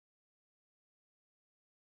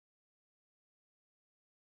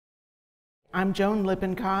I'm Joan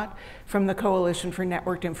Lippincott from the Coalition for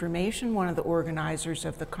Networked Information, one of the organizers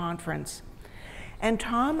of the conference. And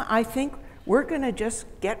Tom, I think we're going to just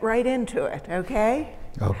get right into it, okay?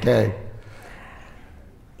 Okay.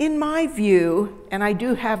 In my view, and I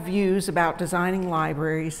do have views about designing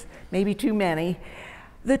libraries, maybe too many,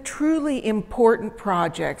 the truly important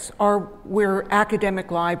projects are where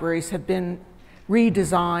academic libraries have been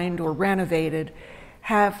redesigned or renovated,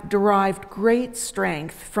 have derived great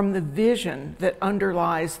strength from the vision that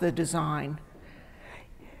underlies the design.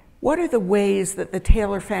 What are the ways that the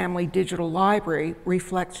Taylor Family Digital Library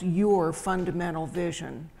reflects your fundamental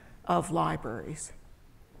vision of libraries?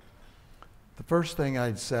 The first thing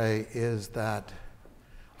I'd say is that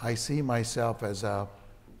I see myself as a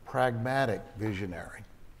pragmatic visionary.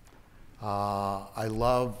 I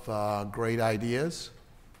love great ideas.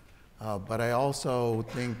 But I also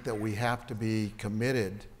think that we have to be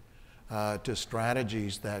committed to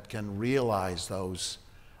strategies that can realize those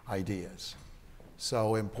ideas.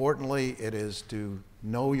 So importantly, it is to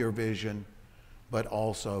know your vision, but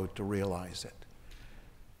also to realize it.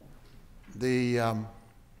 The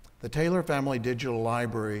Taylor Family Digital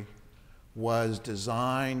Library was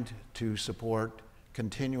designed to support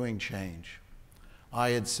continuing change. I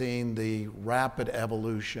had seen the rapid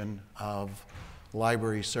evolution of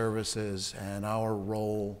library services and our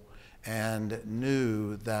role, and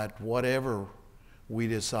knew that whatever we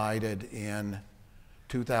decided in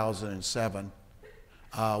 2007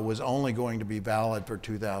 was only going to be valid for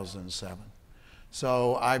 2007.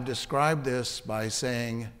 So I've described this by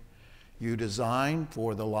saying you design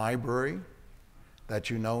for the library that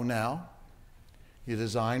you know now, you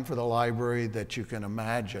design for the library that you can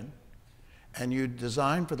imagine, and you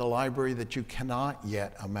design for the library that you cannot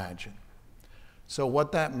yet imagine. So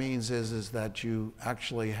what that means is that you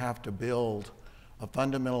actually have to build a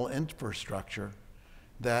fundamental infrastructure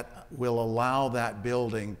that will allow that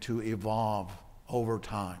building to evolve over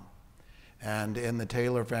time. And in the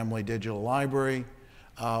Taylor Family Digital Library,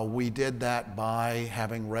 we did that by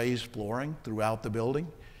having raised flooring throughout the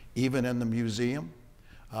building, even in the museum.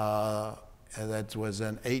 That was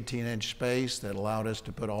an 18-inch space that allowed us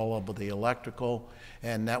to put all of the electrical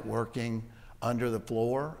and networking under the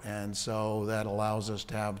floor, and so that allows us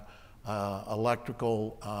to have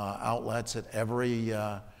electrical outlets at every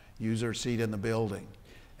user seat in the building.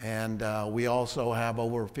 And we also have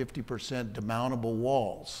over 50% demountable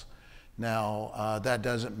walls. Now, that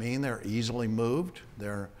doesn't mean they're easily moved.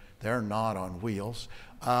 They're not on wheels,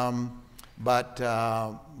 but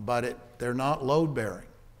they're not load-bearing,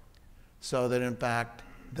 so that in fact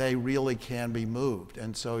they really can be moved.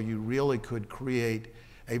 And so you really could create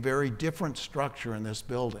a very different structure in this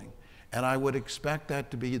building. And I would expect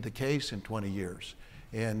that to be the case in 20 years,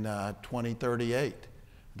 in 2038,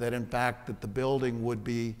 that in fact that the building would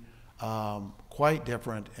be quite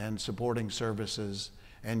different and supporting services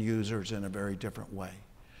and users in a very different way.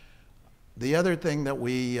 The other thing that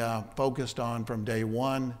we focused on from day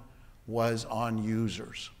one was on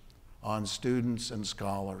users, on students and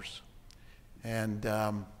scholars. And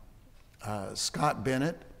Scott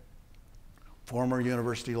Bennett, former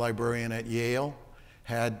university librarian at Yale,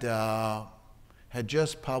 had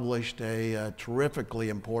just published a terrifically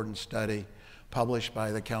important study published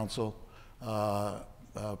by the Council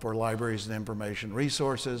for Libraries and Information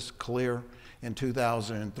Resources, CLEAR, in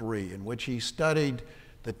 2003, in which he studied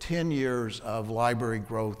the 10 years of library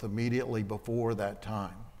growth immediately before that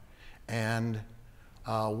time. And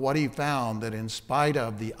what he found, that in spite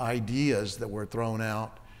of the ideas that were thrown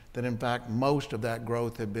out, that in fact most of that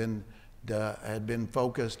growth had been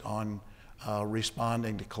focused on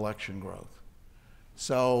responding to collection growth.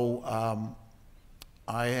 So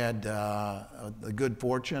I had the good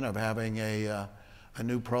fortune of having a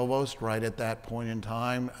new provost right at that point in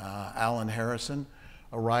time, Alan Hickerson,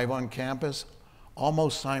 arrive on campus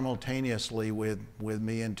almost simultaneously with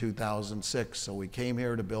me in 2006. So we came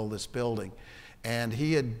here to build this building. And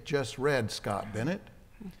he had just read Scott Bennett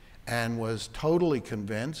and was totally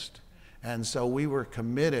convinced. And so we were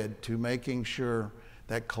committed to making sure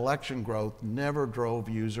that collection growth never drove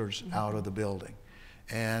users out of the building.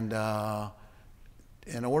 And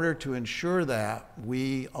in order to ensure that,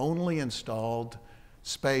 we only installed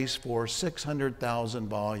space for 600,000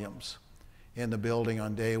 volumes in the building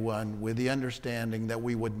on day one, with the understanding that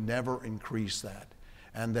we would never increase that.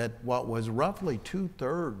 And that what was roughly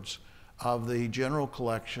 2/3 of the general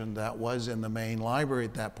collection that was in the main library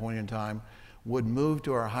at that point in time would move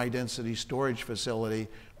to our high-density storage facility,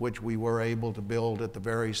 which we were able to build at the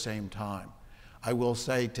very same time. I will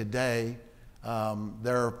say today,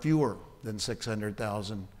 there are fewer than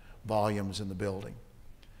 600,000 volumes in the building.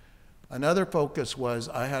 Another focus was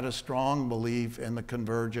I had a strong belief in the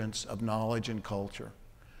convergence of knowledge and culture.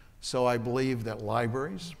 So I believe that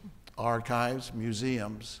libraries, archives,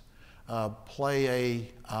 museums play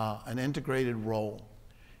an integrated role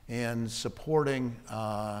in supporting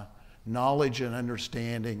knowledge and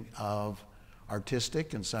understanding of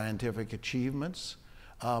artistic and scientific achievements,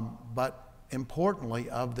 but importantly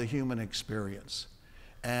of the human experience.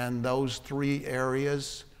 And those three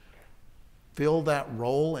areas fill that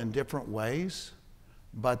role in different ways,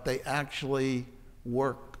 but they actually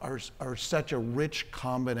are such a rich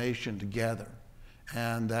combination together,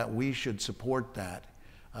 and that we should support that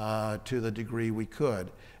to the degree we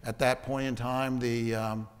could. At that point in time,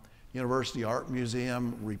 the University Art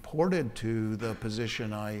Museum reported to the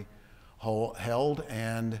position I held,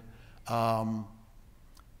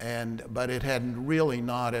 but it had really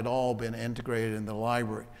not at all been integrated in the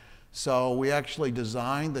library. So we actually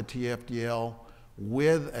designed the TFDL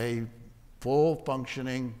with a full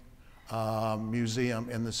functioning museum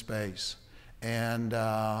in the space, and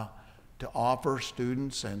to offer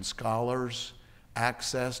students and scholars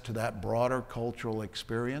access to that broader cultural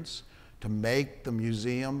experience, to make the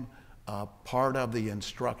museum part of the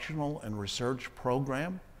instructional and research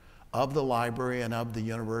program of the library and of the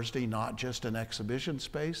university, not just an exhibition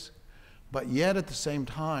space, but yet at the same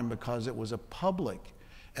time, because it was a public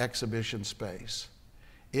exhibition space,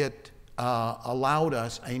 it allowed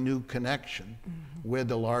us a new connection with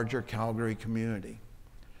the larger Calgary community.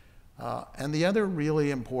 And the other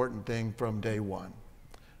really important thing from day one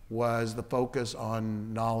was the focus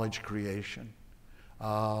on knowledge creation.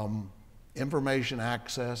 Information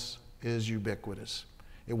access is ubiquitous.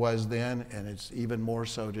 It was then, and it's even more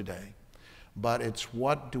so today. But it's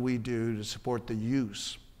what do we do to support the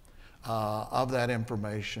use of that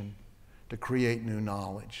information to create new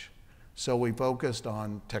knowledge. So we focused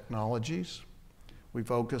on technologies, we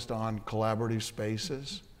focused on collaborative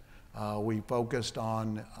spaces, we focused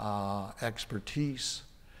on expertise,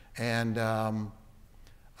 and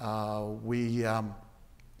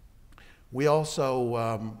we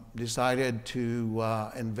also decided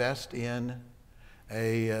to invest in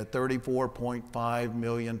a 34.5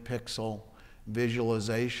 million pixel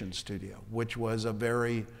visualization studio, which was a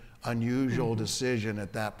very unusual decision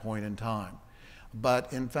at that point in time.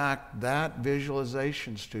 But in fact, that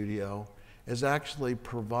visualization studio has actually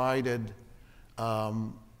provided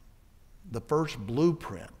the first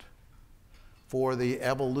blueprint for the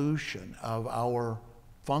evolution of our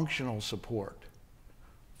functional support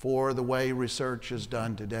for the way research is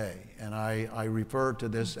done today. And I refer to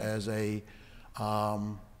this as a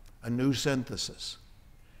new synthesis.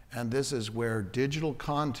 And this is where digital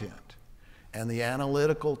content and the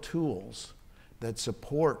analytical tools that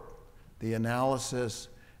support the analysis,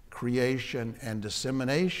 creation, and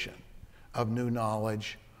dissemination of new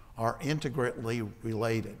knowledge are intricately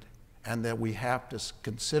related, and that we have to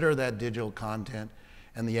consider that digital content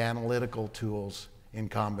and the analytical tools in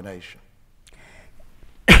combination.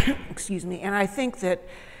 Excuse me, and I think that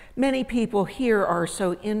many people here are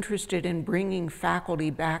so interested in bringing faculty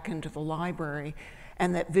back into the library,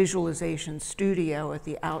 and that visualization studio at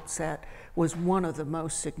the outset was one of the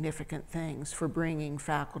most significant things for bringing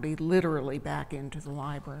faculty literally back into the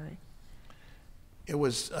library. It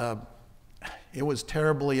was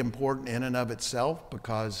terribly important in and of itself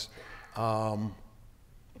because,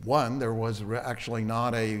 one, there was actually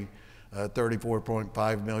not a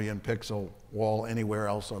 34.5 million pixel wall anywhere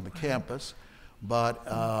else on the campus, but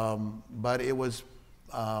it was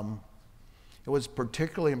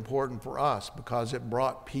particularly important for us because it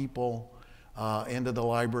brought people into the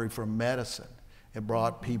library from medicine. It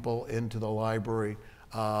brought people into the library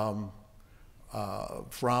from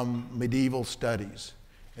medieval studies.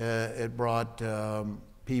 It brought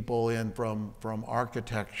people in from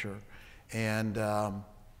architecture, and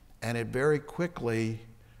it very quickly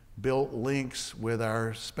built links with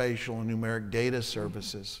our spatial and numeric data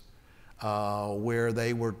services, where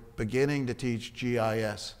they were beginning to teach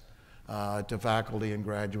GIS to faculty and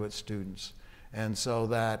graduate students. And so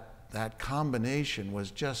that combination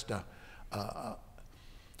was just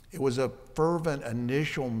it was a fervent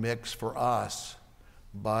initial mix for us,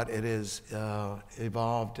 but it has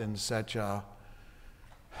evolved in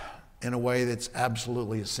in a way that's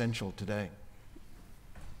absolutely essential today.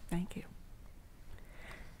 Thank you.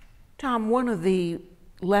 Tom, one of the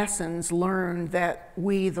lessons learned that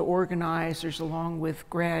we, the organizers, along with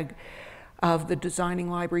Greg, of the Designing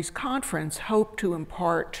Libraries Conference hope to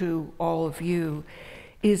impart to all of you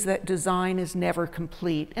is that design is never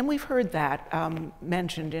complete. And we've heard that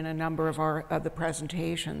mentioned in a number of the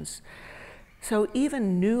presentations. So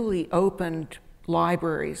even newly opened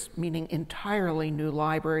libraries, meaning entirely new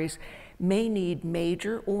libraries, may need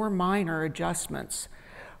major or minor adjustments.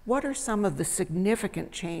 What are some of the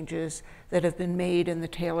significant changes that have been made in the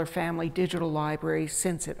Taylor Family Digital Library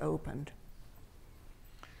since it opened?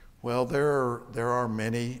 Well, there are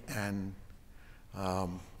many, and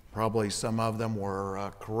probably some of them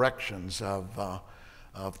were corrections of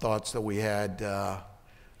thoughts that we had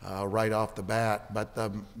right off the bat. But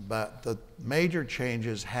the major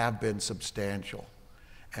changes have been substantial,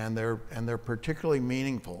 and they're particularly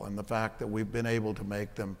meaningful. And the fact that we've been able to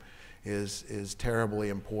make them is terribly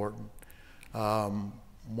important.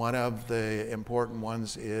 One of the important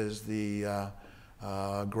ones is the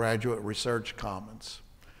Graduate Research Commons.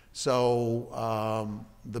 So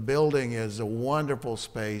the building is a wonderful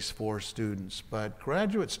space for students, but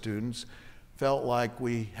graduate students felt like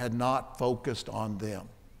we had not focused on them.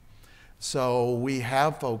 So we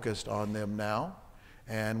have focused on them now,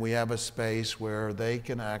 and we have a space where they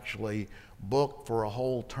can actually book for a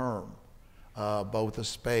whole term, both a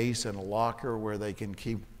space and a locker where they can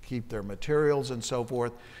keep their materials and so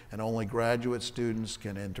forth, and only graduate students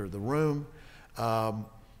can enter the room.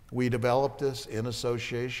 We developed this in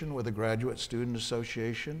association with the Graduate Student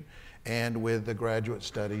Association and with the Graduate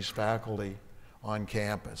Studies faculty on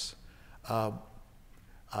campus. I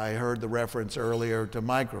heard the reference earlier to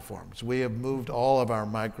microforms. We have moved all of our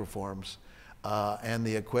microforms and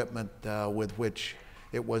the equipment with which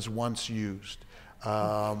it was once used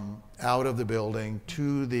out of the building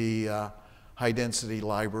to the high-density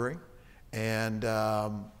library, and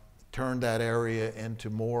turned that area into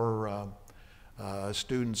more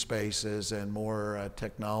student spaces and more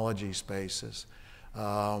technology spaces.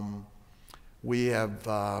 We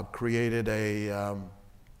have created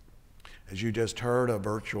as you just heard, a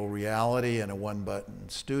virtual reality and a one-button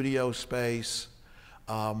studio space.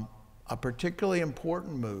 A particularly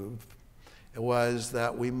important move was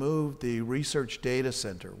that we moved the Research Data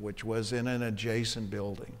Center, which was in an adjacent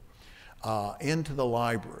building, into the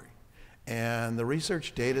library. And the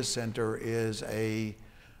Research Data Center is an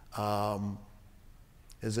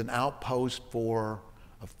outpost for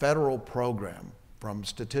a federal program from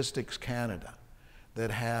Statistics Canada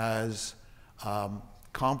that has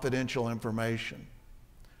confidential information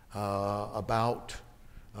about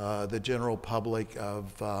the general public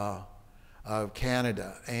of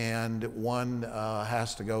Canada, and one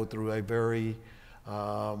has to go through a very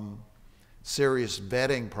serious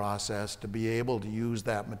vetting process to be able to use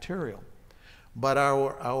that material. But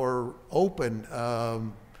our open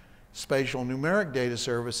spatial numeric data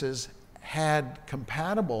services had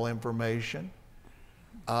compatible information,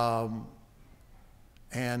 and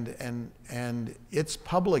it's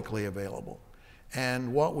publicly available.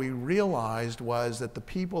 And what we realized was that the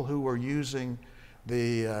people who were using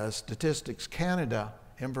the Statistics Canada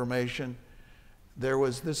information, there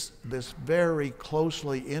was this very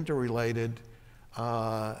closely interrelated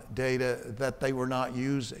data that they were not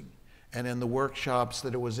using. And in the workshops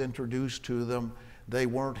that it was introduced to them, they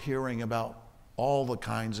weren't hearing about all the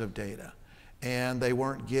kinds of data. And they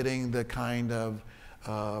weren't getting the kind of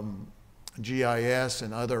GIS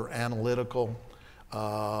and other analytical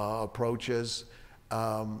approaches.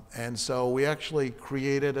 And so we actually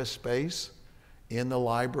created a space in the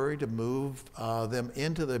library to move them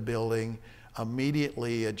into the building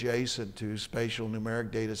immediately adjacent to spatial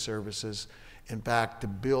numeric data services, in fact, to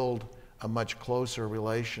build a much closer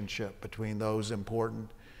relationship between those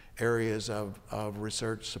important areas of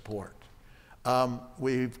research support.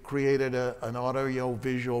 We've created an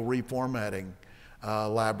audio-visual reformatting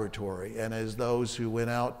laboratory, and as those who went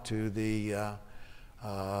out to the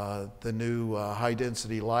new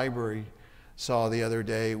high-density library saw the other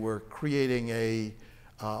day, we're creating a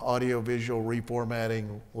audio-visual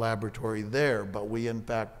reformatting laboratory there, but we in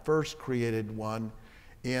fact first created one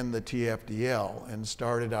in the TFDL and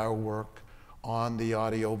started our work on the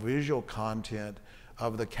audio-visual content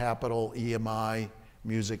of the Capitol EMI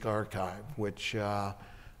Music Archive, which I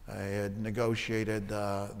had negotiated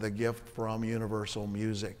the gift from Universal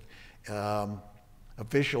Music,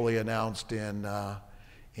 officially announced in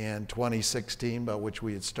 2016, but which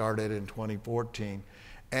we had started in 2014.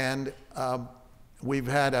 And we've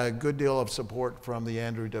had a good deal of support from the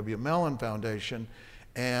Andrew W. Mellon Foundation,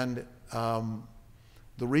 and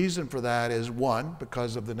the reason for that is, one,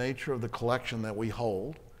 because of the nature of the collection that we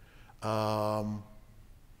hold, of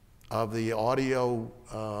the audio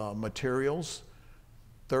materials.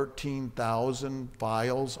 13,000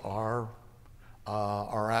 files are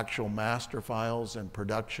actual master files and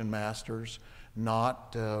production masters,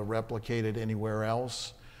 not replicated anywhere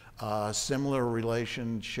else. Similar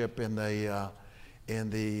relationship in the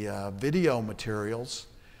video materials.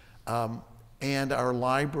 And our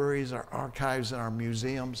libraries, our archives, and our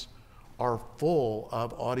museums are full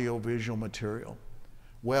of audiovisual material.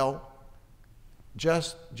 Well,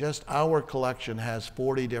 just our collection has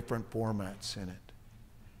 40 different formats in it.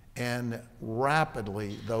 And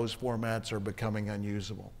rapidly, those formats are becoming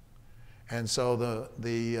unusable. And so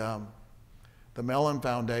the Mellon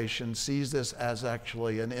Foundation sees this as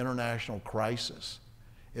actually an international crisis,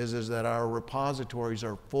 is that our repositories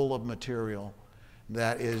are full of material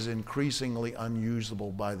that is increasingly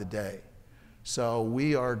unusable by the day. So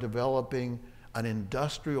we are developing an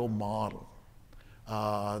industrial model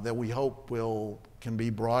that we hope can be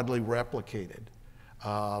broadly replicated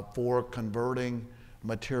for converting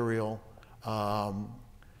material.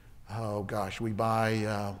 Oh gosh, we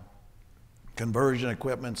buy conversion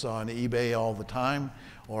equipments on eBay all the time,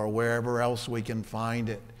 or wherever else we can find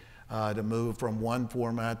it, to move from one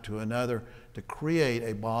format to another, to create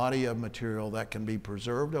a body of material that can be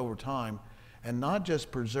preserved over time, and not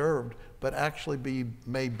just preserved, but actually be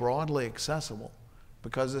made broadly accessible,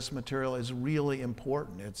 because this material is really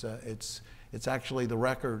important. It's actually the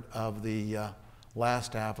record of the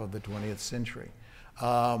last half of the 20th century.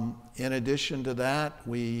 In addition to that,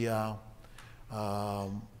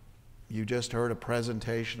 you just heard a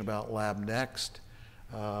presentation about Lab Next.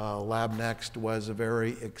 Lab Next was a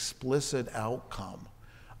very explicit outcome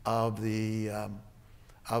of the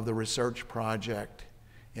research project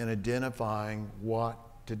in identifying what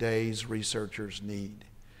today's researchers need.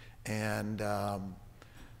 And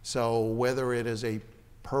so whether it is a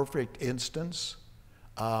perfect instance,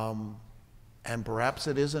 and perhaps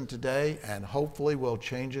it isn't today, and hopefully we'll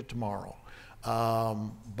change it tomorrow,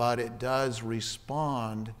 but it does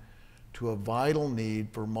respond to a vital need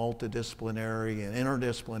for multidisciplinary and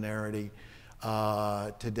interdisciplinarity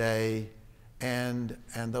today, and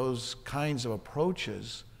those kinds of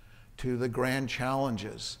approaches to the grand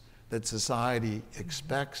challenges that society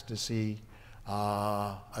expects to see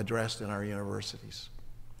addressed in our universities.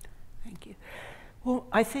 Thank you. Well,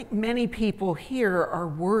 I think many people here are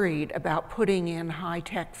worried about putting in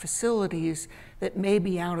high-tech facilities that may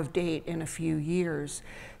be out of date in a few years.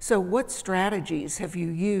 So what strategies have you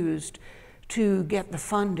used to get the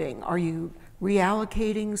funding? Are you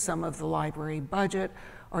reallocating some of the library budget?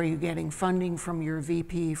 Are you getting funding from your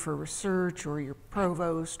VP for research or your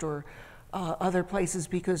provost or other places?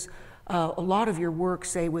 Because a lot of your work,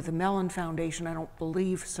 say with the Mellon Foundation, I don't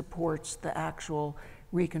believe supports the actual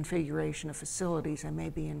reconfiguration of facilities. I may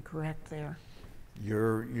be incorrect there.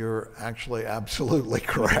 You're actually absolutely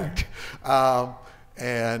correct. So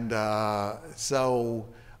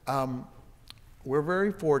we're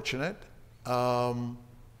very fortunate, and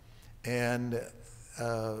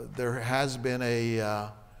there has been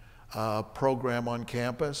a program on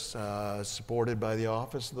campus supported by the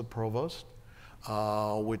Office of the Provost,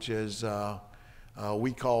 which is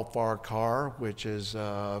we call FAR-CAR, which is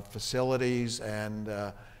Facilities and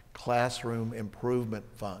Classroom Improvement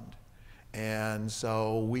Fund. And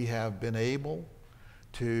so we have been able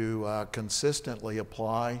to consistently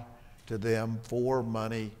apply to them for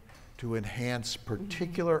money to enhance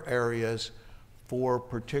particular areas for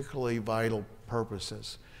particularly vital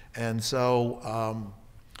purposes. And so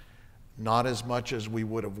not as much as we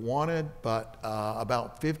would have wanted, but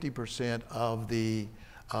about 50% of the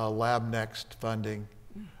Lab Next funding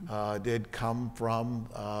did come from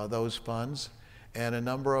those funds, and a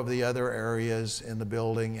number of the other areas in the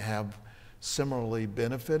building have similarly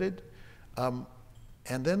benefited. And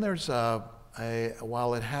then there's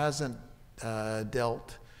while it hasn't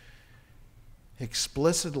dealt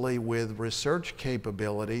explicitly with research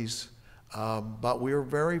capabilities, but we are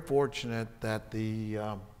very fortunate that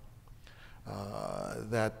the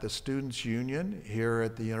Students' Union here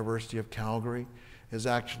at the University of Calgary is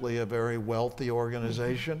actually a very wealthy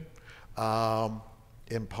organization,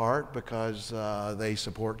 in part because they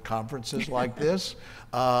support conferences like this.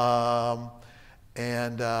 So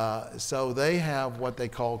they have what they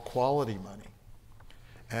call quality money.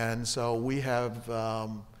 And so we have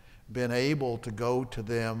been able to go to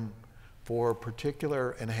them for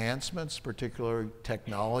particular enhancements, particular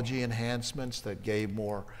technology enhancements that gave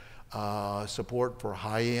more support for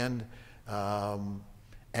high-end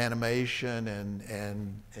animation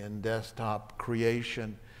and desktop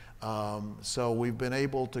creation. So we've been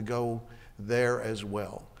able to go there as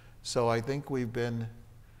well. So I think we've been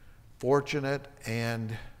fortunate,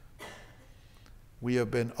 and we have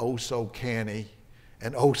been oh so canny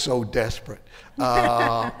and oh so desperate,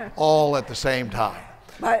 all at the same time.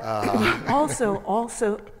 But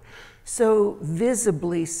also so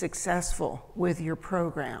visibly successful with your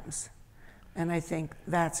programs. And I think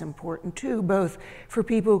that's important too, both for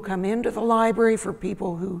people who come into the library, for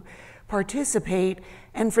people who participate,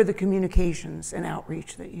 and for the communications and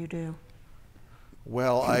outreach that you do?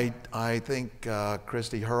 Well, I think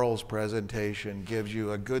Christy Hurl's presentation gives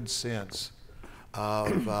you a good sense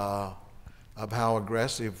of how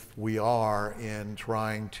aggressive we are in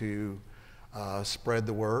trying to spread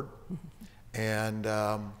the word, and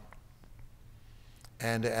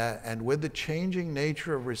with the changing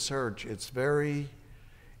nature of research, it's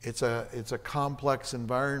a complex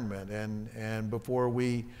environment, and before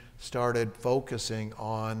we started focusing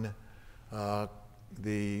on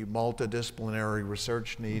the multidisciplinary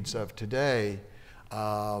research needs of today,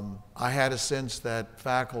 I had a sense that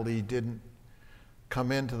faculty didn't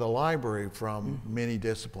come into the library from many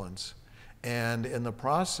disciplines. And in the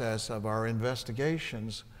process of our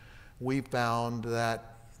investigations, we found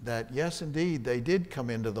that yes, indeed, they did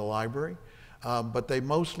come into the library, but they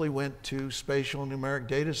mostly went to spatial numeric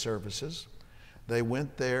data services. They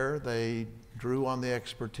went there, they drew on the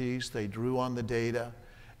expertise, they drew on the data,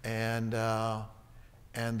 and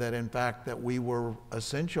that in fact that we were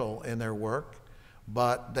essential in their work,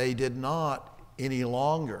 but they did not any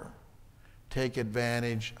longer take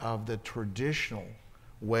advantage of the traditional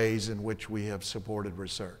ways in which we have supported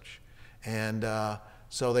research. And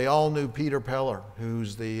so they all knew Peter Peller,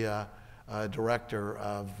 who's the director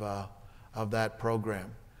of that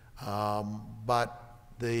program. But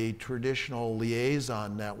the traditional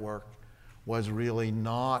liaison network was really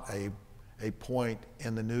not a point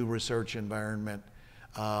in the new research environment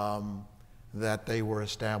that they were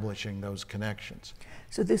establishing those connections.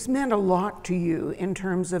 So this meant a lot to you in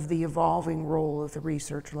terms of the evolving role of the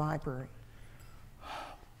research library.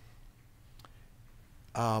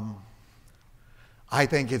 I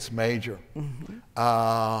think it's major.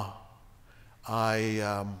 I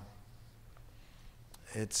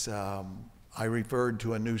referred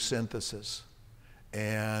to a new synthesis,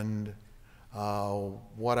 and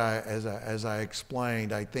as I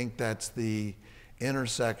explained, I think that's the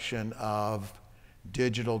intersection of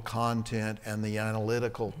digital content and the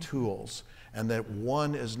analytical tools, and that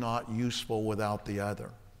one is not useful without the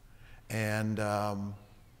other. And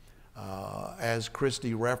as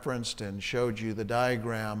Christy referenced and showed you the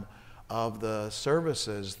diagram of the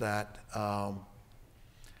services that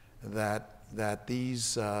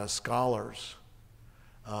these scholars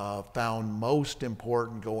found most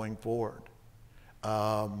important going forward.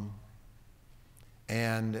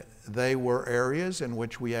 And they were areas in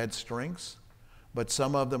which we had strengths, but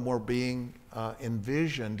some of them were being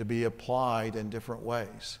envisioned to be applied in different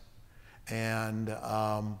ways. And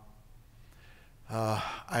I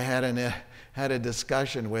had a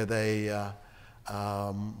discussion with Brian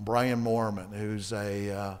Moorman, who's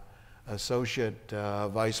a associate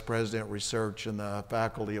vice president research in the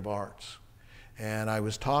Faculty of Arts. And I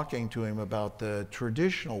was talking to him about the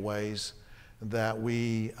traditional ways that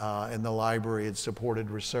we in the library had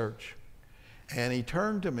supported research. And he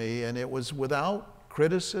turned to me, and it was without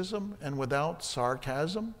criticism and without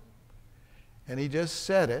sarcasm. And he just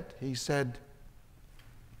said it. He said,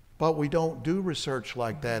 "But we don't do research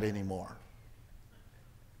like that anymore."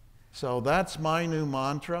 So that's my new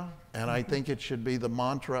mantra, and I think it should be the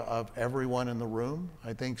mantra of everyone in the room.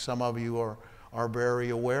 I think some of you are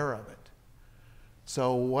very aware of it.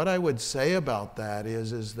 So what I would say about that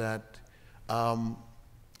is that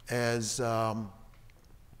as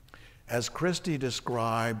Christy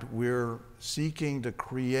described, we're seeking to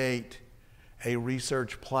create a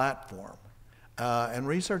research platform. And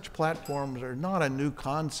research platforms are not a new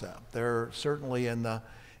concept. They're certainly in the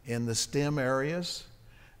STEM areas.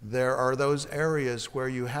 There are those areas where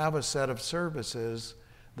you have a set of services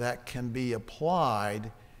that can be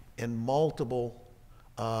applied in multiple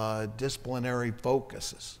disciplinary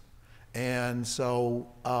focuses. And so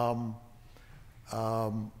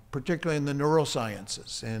particularly in the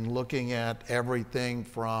neurosciences, and looking at everything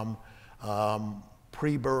from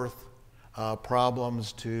pre-birth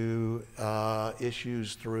problems to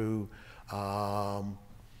issues through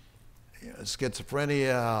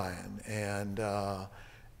schizophrenia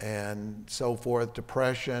and so forth,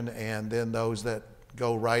 depression, and then those that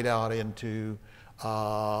go right out into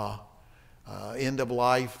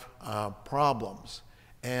end-of-life problems.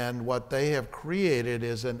 And what they have created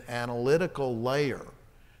is an analytical layer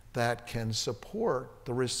that can support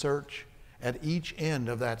the research at each end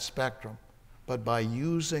of that spectrum, but by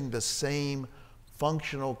using the same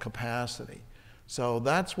functional capacity. So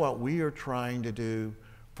that's what we are trying to do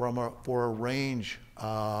for a range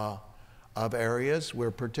of areas.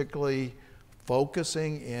 We're particularly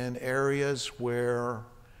focusing in areas where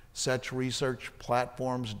such research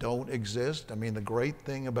platforms don't exist. I mean, the great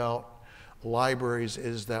thing about libraries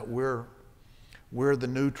is that we're the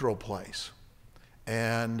neutral place.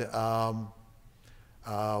 And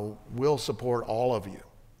we'll support all of you.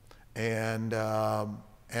 And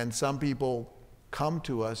some people come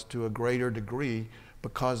to us to a greater degree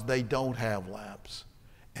because they don't have labs,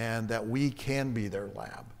 and that we can be their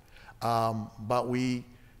lab. But we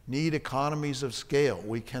need economies of scale.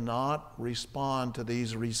 We cannot respond to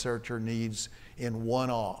these researcher needs in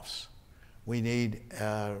one-offs. We need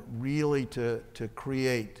really to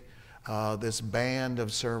create this band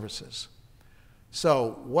of services.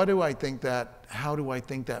 So how do I think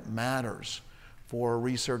that matters for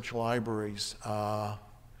research libraries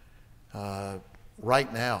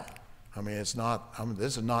right now? I mean,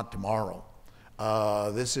 this is not tomorrow.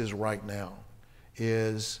 This is right now.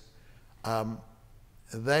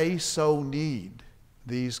 They so need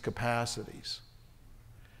these capacities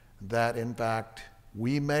that, in fact,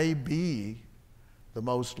 we may be the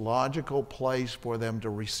most logical place for them to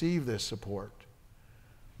receive this support.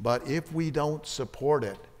 But if we don't support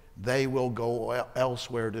it, they will go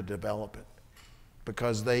elsewhere to develop it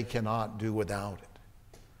because they cannot do without it.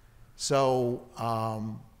 So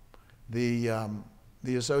the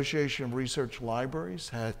Association of Research Libraries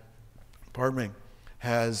has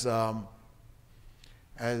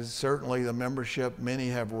certainly the membership, many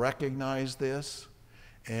have recognized this.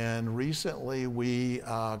 And recently we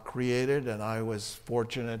created, and I was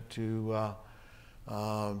fortunate to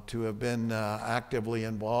have been actively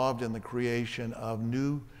involved in the creation of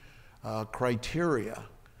new criteria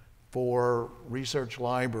for research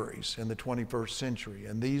libraries in the 21st century.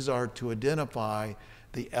 And these are to identify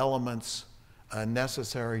the elements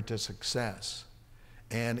necessary to success.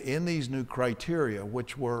 And in these new criteria,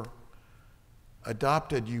 which were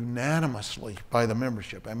adopted unanimously by the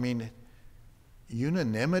membership, I mean,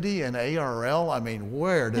 unanimity in ARL, I mean,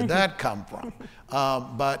 where did that come from?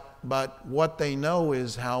 But what they know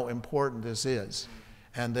is how important this is,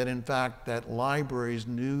 and that in fact that libraries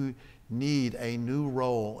need a new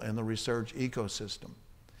role in the research ecosystem.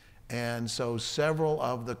 And so several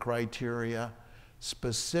of the criteria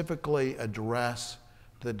specifically address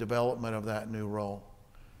the development of that new role.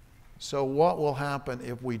 So what will happen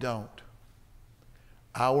if we don't?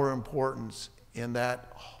 Our importance in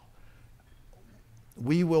that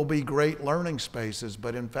we will be great learning spaces,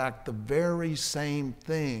 but in fact the very same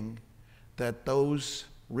thing that those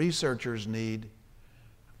researchers need,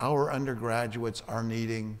 our undergraduates are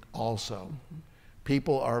needing also. Mm-hmm.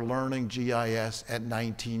 People are learning GIS at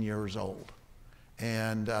 19 years old,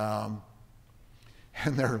 and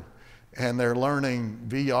they're learning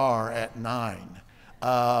VR at 9.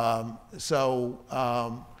 So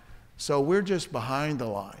we're just behind the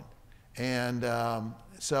line, and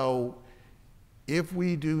so if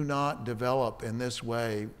we do not develop in this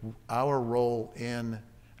way, our role in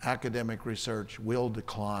academic research will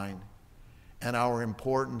decline, and our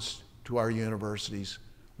importance to our universities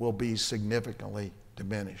will be significantly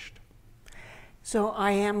diminished. So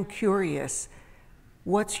I am curious,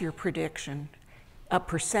 what's your prediction? A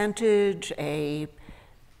percentage, a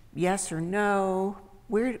yes or no?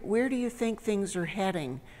 Where do you think things are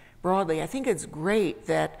heading broadly? I think it's great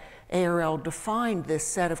that ARL defined this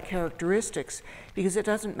set of characteristics, because it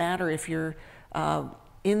doesn't matter if you're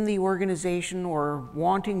in the organization or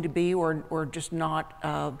wanting to be or just not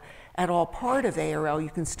at all part of ARL. You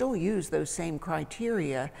can still use those same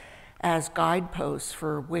criteria as guideposts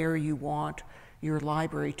for where you want your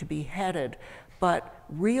library to be headed. But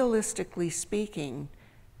realistically speaking,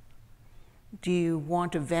 do you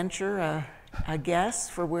want to venture a guess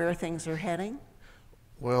for where things are heading?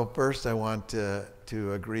 Well, first I want to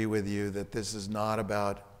agree with you that this is not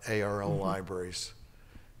about ARL mm-hmm. libraries.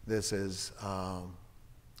 This is about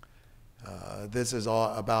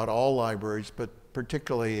all libraries, but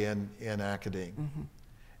particularly in academia, mm-hmm.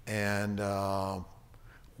 and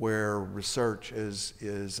where research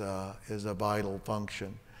is a vital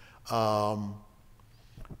function.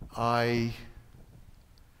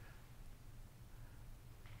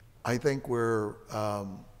 I think we're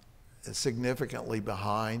significantly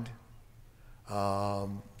behind.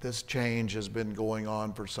 This change has been going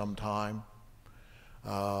on for some time.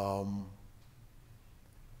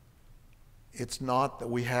 It's not that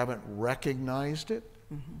we haven't recognized it,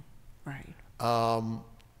 mm-hmm. Right.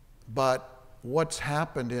 But what's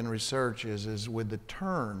happened in research is with the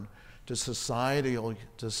turn to societal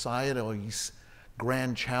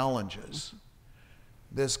grand challenges, mm-hmm.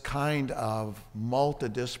 this kind of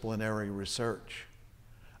multidisciplinary research.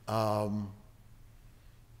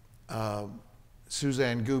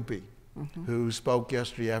 Suzanne Goupy, mm-hmm. who spoke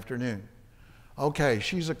yesterday afternoon. Okay,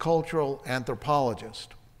 she's a cultural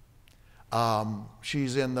anthropologist.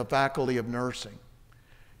 She's in the faculty of nursing.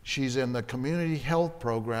 She's in the community health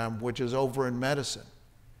program, which is over in medicine.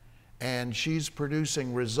 And she's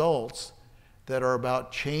producing results that are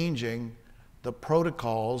about changing the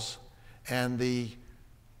protocols and the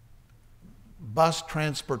bus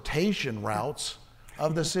transportation routes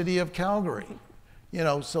of the city of Calgary. You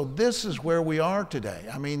know, so this is where we are today.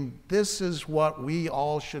 I mean, this is what we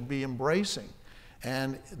all should be embracing.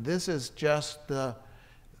 And this is just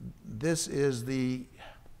this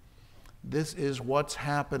is what's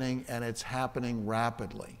happening, and it's happening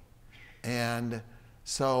rapidly. And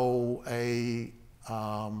so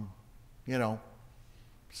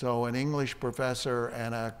so an English professor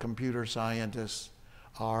and a computer scientist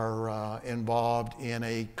are involved in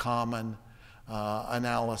a common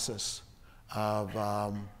analysis of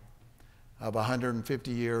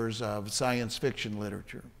 150 years of science fiction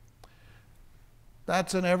literature.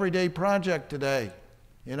 That's an everyday project today,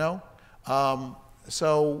 you know?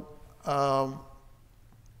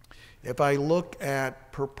 If I look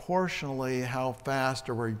at proportionally how fast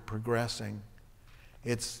are we progressing,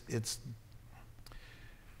 it's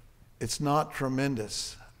not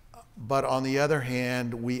tremendous. But on the other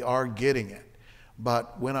hand, we are getting it.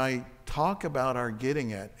 But when I talk about our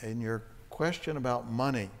getting it, and your question about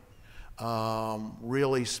money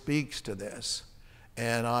really speaks to this.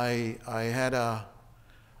 And I had a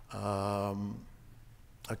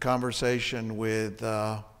conversation with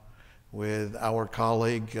our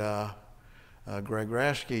colleague Greg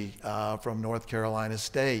Raschke from North Carolina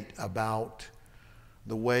State about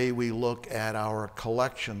the way we look at our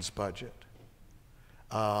collections budget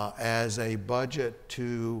as a budget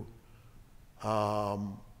to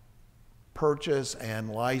purchase and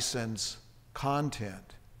license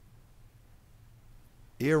content,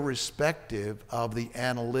 irrespective of the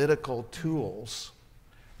analytical tools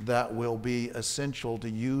that will be essential to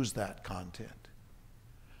use that content,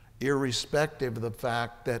 irrespective of the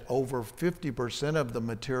fact that over 50% of the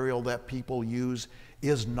material that people use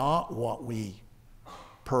is not what we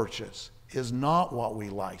purchase, is not what we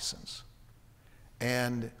license.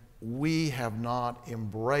 And we have not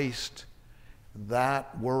embraced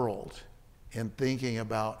that world in thinking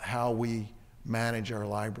about how we manage our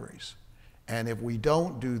libraries. And if we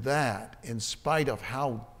don't do that, in spite of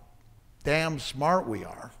how damn smart we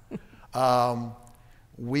are,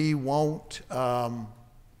 we won't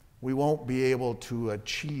be able to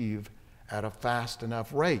achieve at a fast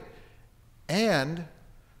enough rate. And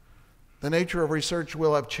the nature of research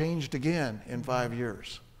will have changed again in 5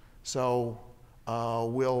 years. So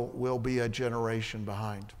we'll be a generation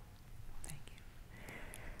behind.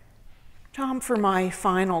 Tom, for my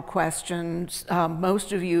final questions,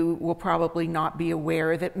 most of you will probably not be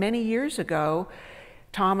aware that many years ago,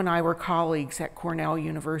 Tom and I were colleagues at Cornell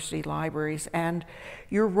University Libraries, and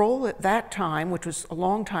your role at that time, which was a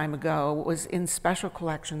long time ago, was in special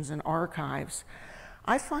collections and archives.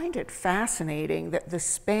 I find it fascinating that the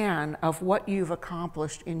span of what you've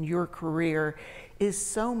accomplished in your career is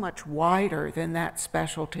so much wider than that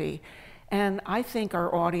specialty. And I think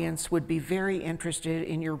our audience would be very interested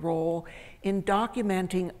in your role in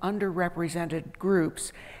documenting underrepresented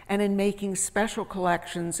groups and in making special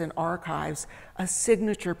collections and archives a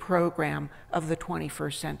signature program of the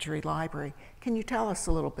 21st Century Library. Can you tell us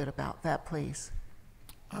a little bit about that, please?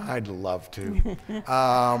 I'd love to.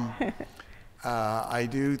 I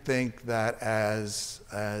do think that as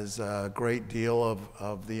a great deal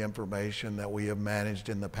of the information that we have managed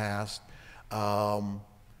in the past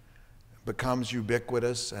becomes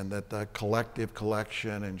ubiquitous, and that the collective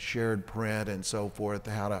collection and shared print and so forth,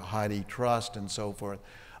 how to Heidi Trust and so forth,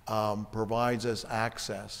 provides us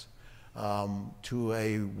access to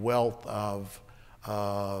a wealth of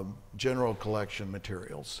general collection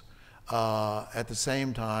materials. At the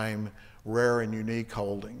same time, rare and unique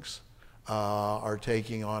holdings are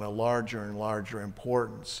taking on a larger and larger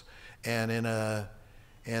importance, and in a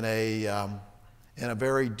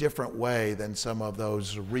very different way than some of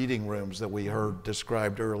those reading rooms that we heard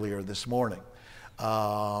described earlier this morning,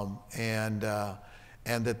 and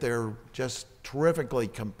that they're just terrifically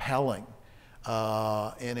compelling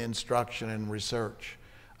in instruction and research.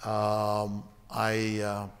 I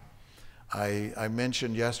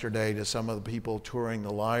mentioned yesterday to some of the people touring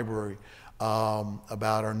the library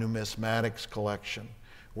about our numismatics collection,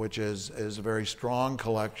 which is a very strong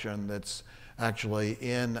collection that's actually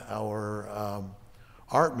in our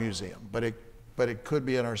art museum, but it could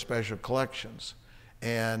be in our special collections.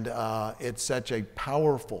 And it's such a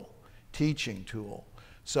powerful teaching tool.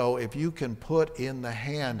 So if you can put in the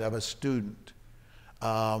hand of a student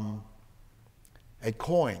a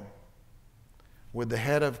coin with the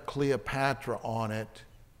head of Cleopatra on it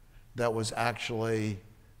that was actually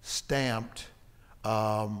stamped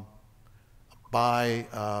by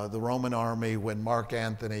the Roman army when Mark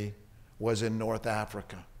Antony was in North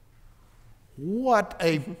Africa. What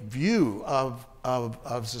a view of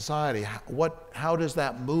society. How does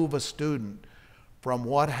that move a student from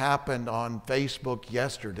what happened on Facebook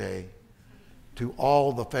yesterday to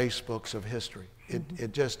all the Facebooks of history?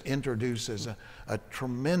 It just introduces a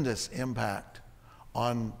tremendous impact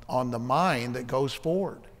on the mind that goes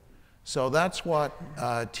forward. So that's what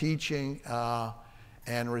teaching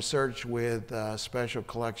and research with special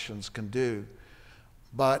collections can do.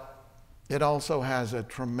 But it also has a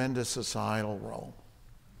tremendous societal role.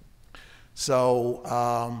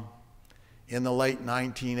 So in the late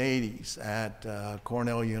 1980s at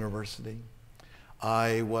Cornell University,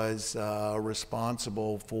 I was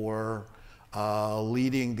responsible for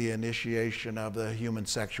leading the initiation of the Human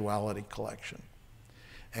Sexuality Collection.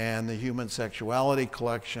 And the Human Sexuality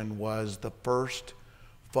Collection was the first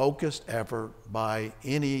focused effort by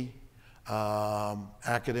any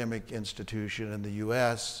academic institution in the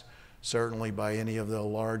US, certainly by any of the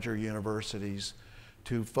larger universities,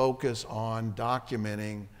 to focus on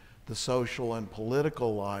documenting the social and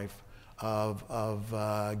political life of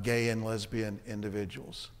gay and lesbian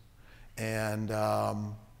individuals. And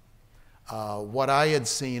what I had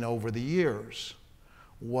seen over the years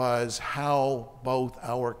was how both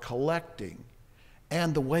our collecting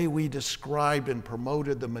and the way we described and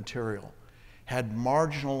promoted the material had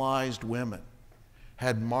marginalized women,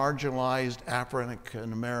 had marginalized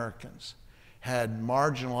African Americans, had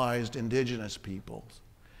marginalized indigenous peoples,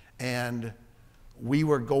 and we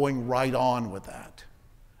were going right on with that.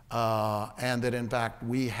 And that in fact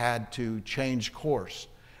we had to change course,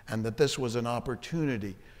 and that this was an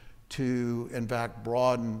opportunity to in fact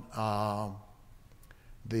broaden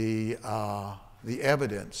the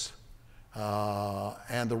evidence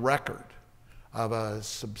and the record of a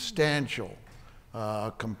substantial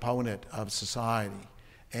component of society.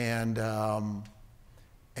 And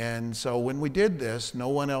so when we did this, no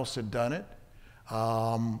one else had done it.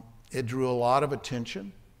 It drew a lot of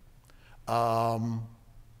attention.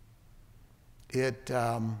 It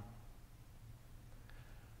got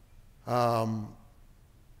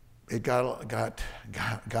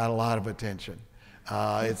a lot of attention.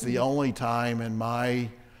 It's the only time in my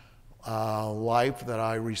life that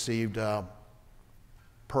I received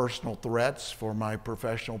personal threats for my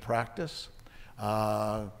professional practice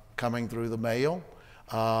coming through the mail.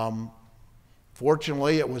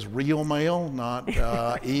 Fortunately, it was real mail, not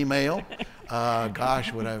email.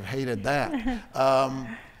 Gosh, would I have hated that.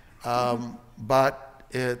 But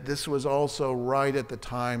this was also right at the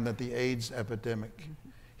time that the AIDS epidemic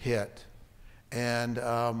hit. And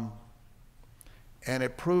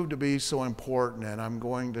it proved to be so important, and I'm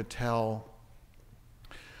going to tell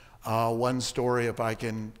one story, if I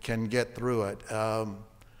can get through it, of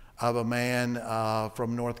a man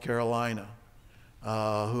from North Carolina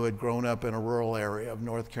who had grown up in a rural area of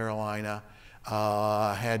North Carolina,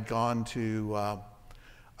 had gone to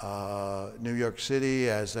New York City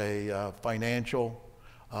as a financial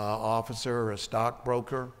officer, a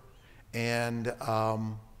stockbroker, and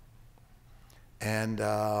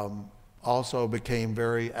also became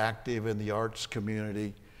very active in the arts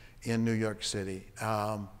community in New York City.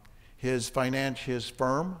 His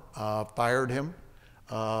firm fired him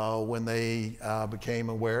when they became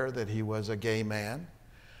aware that he was a gay man.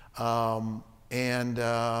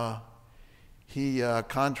 He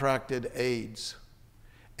contracted AIDS,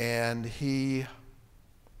 and he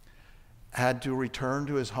had to return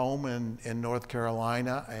to his home in North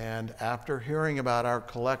Carolina. And after hearing about our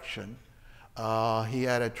collection, he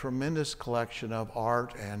had a tremendous collection of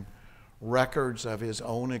art and records of his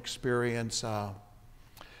own experience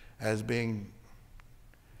as being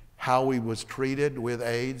how he was treated with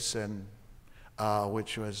AIDS, and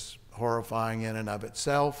which was horrifying in and of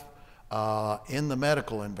itself, in the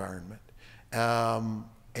medical environment.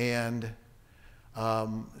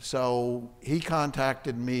 So he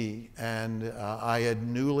contacted me, and I had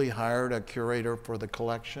newly hired a curator for the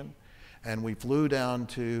collection, and we flew down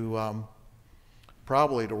to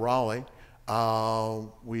probably to Raleigh.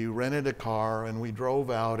 We rented a car and we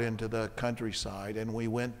drove out into the countryside, and we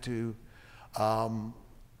went to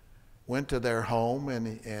their home,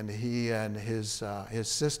 and he and his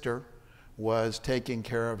sister was taking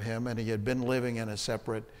care of him, and he had been living in a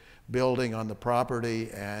separate building on the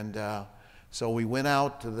property. And so we went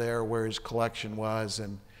out to there where his collection was,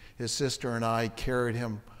 and his sister and I carried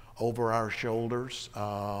him over our shoulders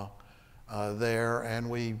there, and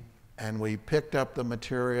we picked up the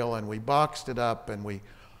material, and we boxed it up, and we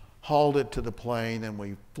hauled it to the plane, and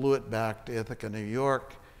we flew it back to Ithaca, New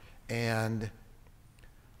York. And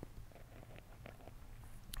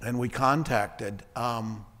And we contacted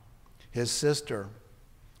his sister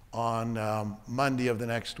on Monday of the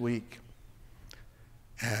next week.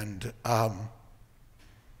 And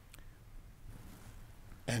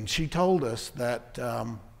she told us that,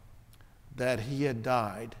 that he had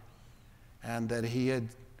died and that he had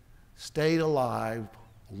stayed alive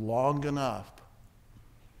long enough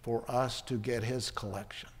for us to get his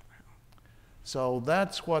collection. So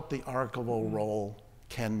that's what the archival role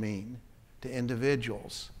can mean to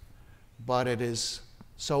individuals, but it is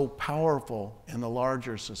so powerful in the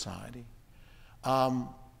larger society.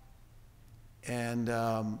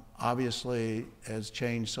 Obviously has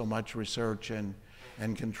changed so much research and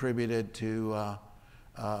contributed to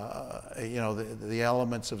the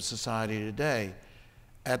elements of society today.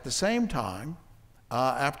 At the same time,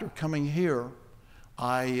 after coming here,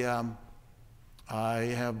 I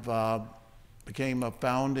became a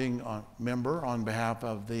founding member on behalf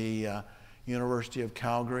of the University of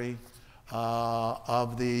Calgary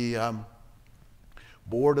of the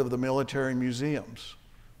Board of the Military Museums,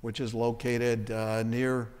 which is located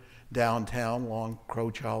near downtown along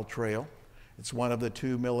Crowchild Trail. It's one of the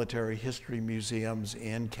 2 military history museums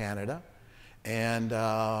in Canada. And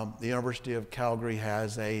the University of Calgary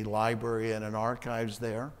has a library and an archives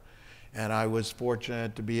there. And I was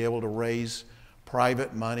fortunate to be able to raise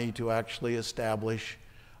private money to actually establish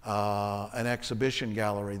an exhibition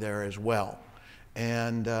gallery there as well.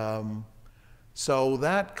 And so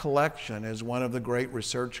that collection is one of the great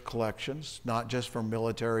research collections, not just for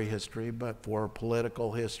military history, but for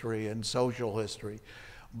political history and social history.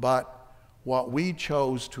 But what we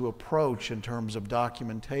chose to approach in terms of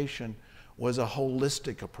documentation was a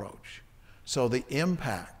holistic approach. So the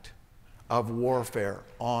impact of warfare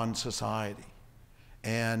on society,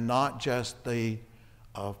 and not just the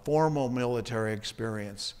formal military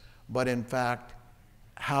experience, but in fact,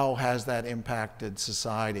 how has that impacted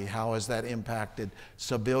society? How has that impacted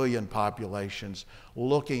civilian populations?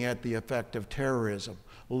 Looking at the effect of terrorism,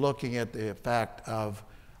 looking at the effect of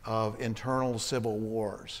internal civil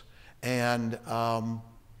wars, and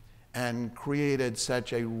created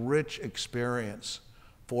such a rich experience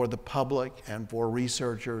for the public and for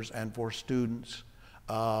researchers and for students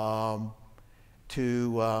to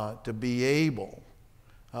be able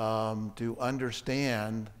to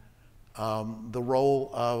understand the role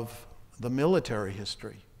of the military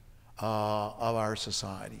history of our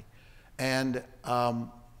society. And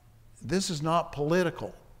this is not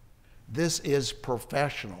political. This is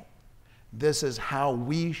professional. This is how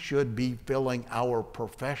we should be filling our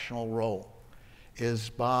professional role, is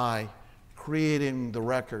by creating the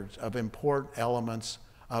records of important elements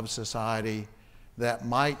of society that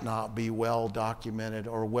might not be well documented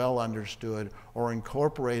or well understood or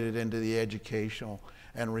incorporated into the educational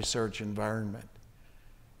and research environment.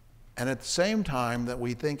 And at the same time that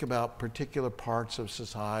we think about particular parts of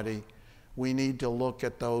society, we need to look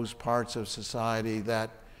at those parts of society that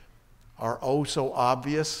are oh so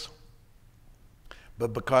obvious,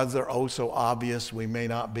 but because they're oh so obvious, we may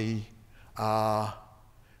not be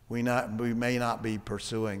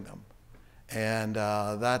pursuing them. And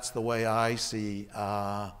that's the way I see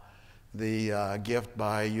the gift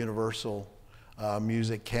by Universal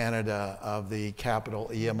Music Canada of the Capital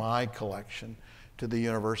EMI collection to the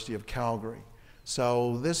University of Calgary.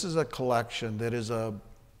 So this is a collection that is a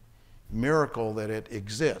miracle that it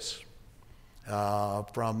exists.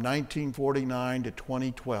 From 1949 to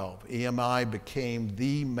 2012, EMI became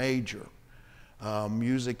the major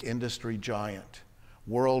music industry giant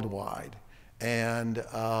worldwide. And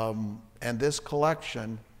this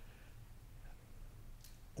collection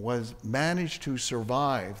was managed to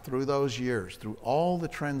survive through those years, through all the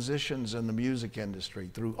transitions in the music industry,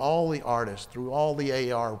 through all the artists, through all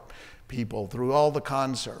the AR people, through all the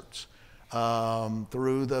concerts,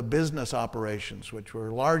 through the business operations, which were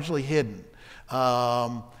largely hidden.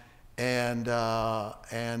 And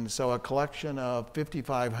so a collection of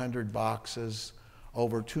 5,500 boxes,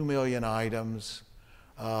 over 2 million items,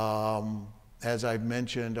 as I've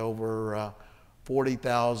mentioned, over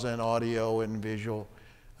 40,000 audio and visual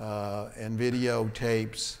and video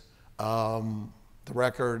tapes. The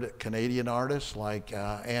record Canadian artists like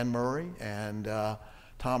Anne Murray and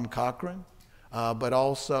Tom Cochrane, but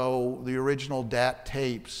also the original DAT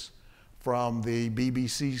tapes from the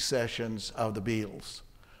BBC sessions of the Beatles,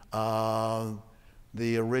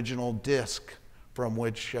 the original disc from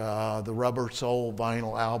which the Rubber Soul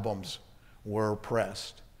vinyl albums were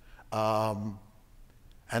pressed.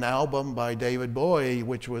 An album by David Bowie,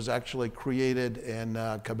 which was actually created in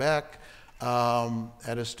Quebec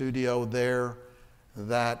at a studio there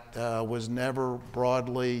that was never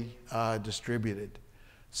broadly distributed.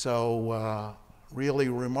 So really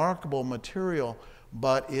remarkable material,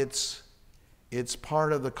 but it's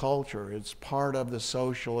part of the culture, it's part of the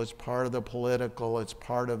social, it's part of the political, it's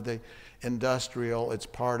part of the industrial, it's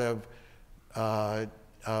part of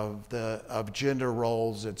gender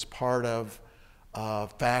roles, it's part of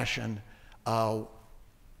fashion.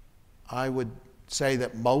 I would say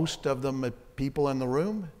that most of the people in the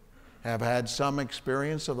room have had some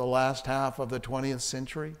experience of the last half of the 20th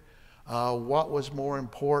century. What was more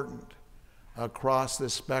important across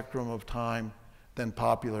this spectrum of time than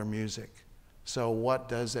popular music? So what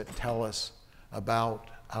does it tell us about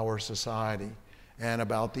our society and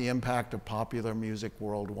about the impact of popular music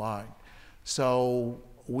worldwide? So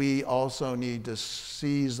we also need to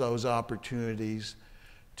seize those opportunities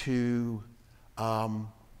to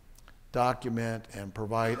document and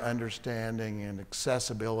provide understanding and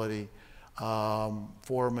accessibility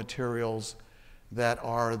for materials that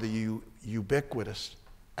are the ubiquitous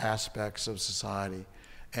aspects of society.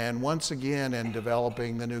 And once again, in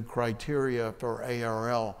developing the new criteria for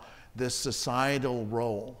ARL, this societal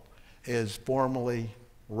role is formally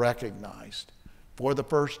recognized for the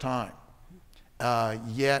first time.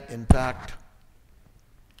 Yet, in fact,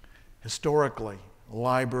 historically,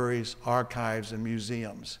 libraries, archives, and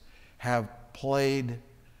museums have played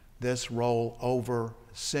this role over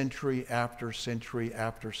century after century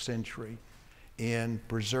after century in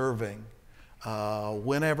preserving,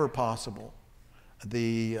 whenever possible,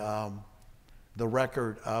 the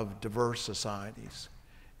record of diverse societies.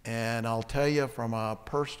 And I'll tell you from a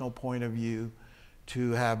personal point of view,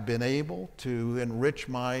 to have been able to enrich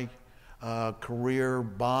my career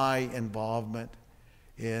by involvement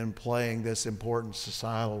in playing this important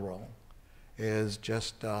societal role is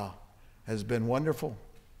just, has been wonderful.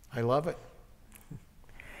 I love it.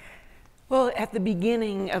 Well, at the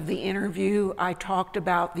beginning of the interview, I talked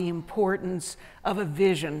about the importance of a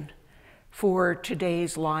vision for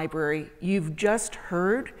today's library. You've just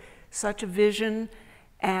heard such a vision,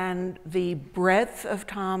 and the breadth of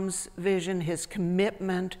Tom's vision, his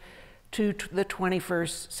commitment to the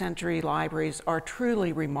 21st century libraries are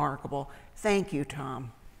truly remarkable. Thank you,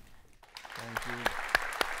 Tom. Thank you.